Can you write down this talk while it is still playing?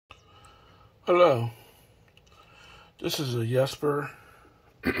Hello, this is a Jesper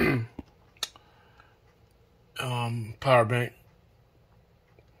power bank.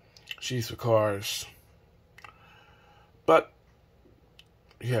 She's for cars, but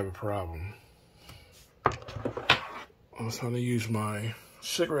you have a problem. I was trying to use my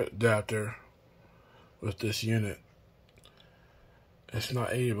cigarette adapter with this unit. It's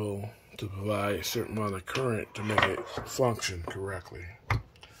not able to provide a certain amount of current to make it function correctly.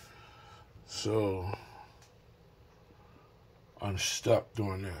 So I'm stuck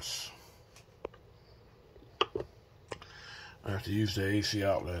doing this. I have to use the AC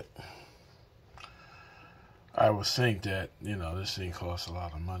outlet. I would think that, this thing costs a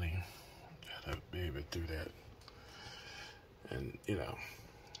lot of money. Gotta be able to do that. And,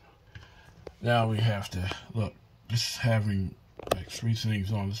 now we have to, look, just having like 3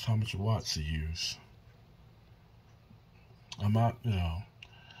 things on, this is how much watts to use. I'm not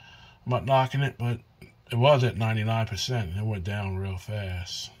knocking it, but it was at 99% and it went down real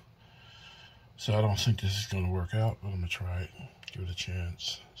fast. So I don't think this is going to work out, but I'm going to try it. Give it a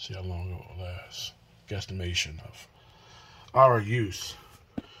chance. See how long it will last. Guesstimation of our use.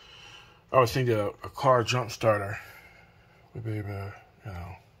 I would think that a car jump starter would be able to,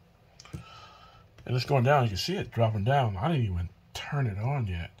 and it's going down. You can see it dropping down. I didn't even turn it on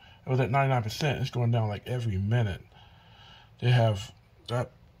yet. It was at 99%. It's going down like every minute. They have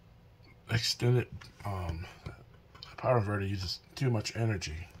that extended power inverter uses too much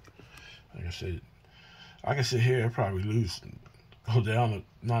energy. Like I said, I can sit here and probably go down to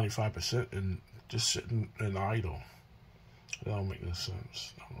 95% and just sitting in idle. That don't make no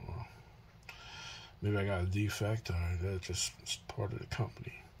sense. I don't know. Maybe I got a defect or that's just part of the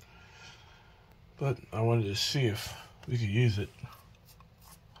company. But I wanted to see if we could use it.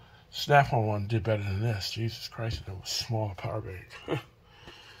 Snap-on one did better than this. Jesus Christ, it was a small power bank.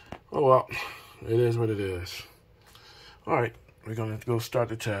 Oh well, it is what it is. Alright, we're going to go start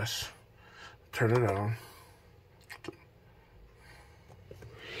the test. Turn it on.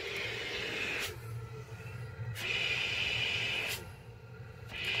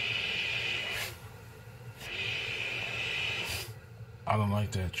 I don't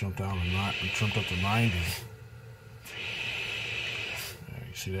like that. Jumped up to 90. Yeah,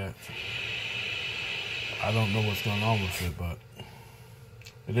 you see that? I don't know what's going on with it, but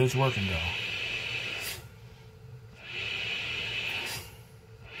it is working though.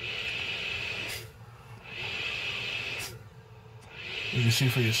 You can see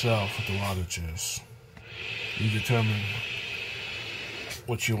for yourself what the wattage is. You determine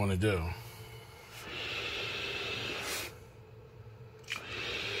what you want to do.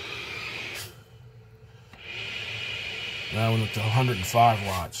 Now we look to 105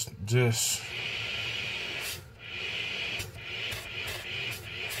 watts. This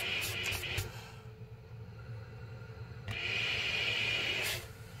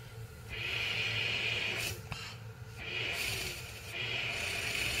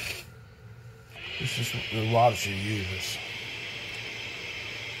is the wattage you use.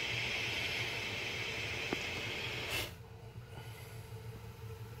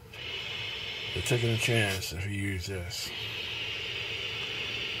 You're taking a chance if you use this.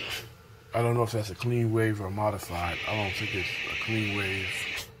 I don't know if that's a clean wave or modified. I don't think it's a clean wave.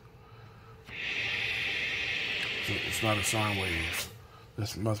 It's not a sine wave.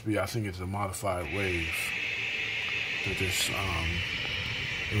 This must be, I think it's a modified wave that this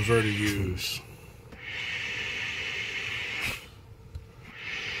inverter used.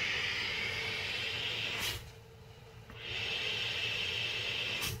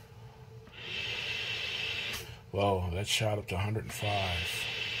 Whoa, that shot up to 105.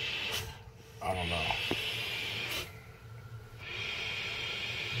 I don't know.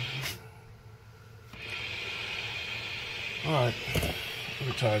 Alright, let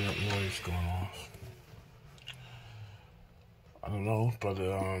me try that noise going off. I don't know, but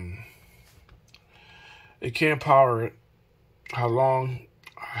it can't power it. How long?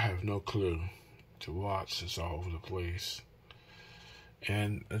 I have no clue. To watts, it's all over the place.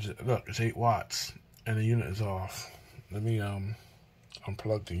 And look, it's 8 watts. And the unit is off. Let me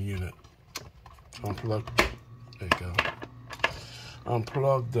unplug the unit. There you go.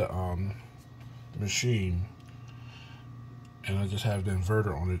 Unplug the machine, and I just have the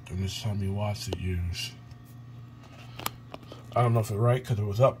inverter on it, and this is how many watts it used. I don't know if it's right because it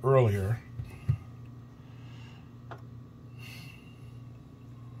was up earlier.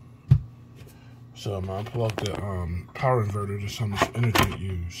 So I'm gonna unplug the power inverter. Just how much energy it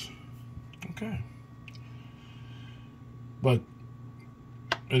used. Okay. But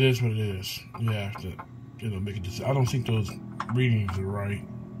it is what it is. You have to, make a decision. I don't think those readings are right.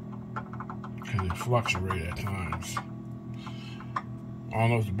 because it fluctuated at times. I don't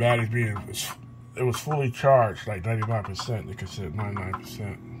know if the battery it was fully charged, like 95%. They could set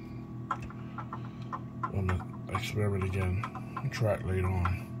 99%. I'm gonna experiment again and try it later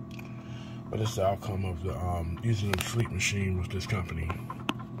on. But it's the outcome of the using a sleep machine with this company.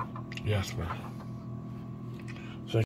 Yes, sir.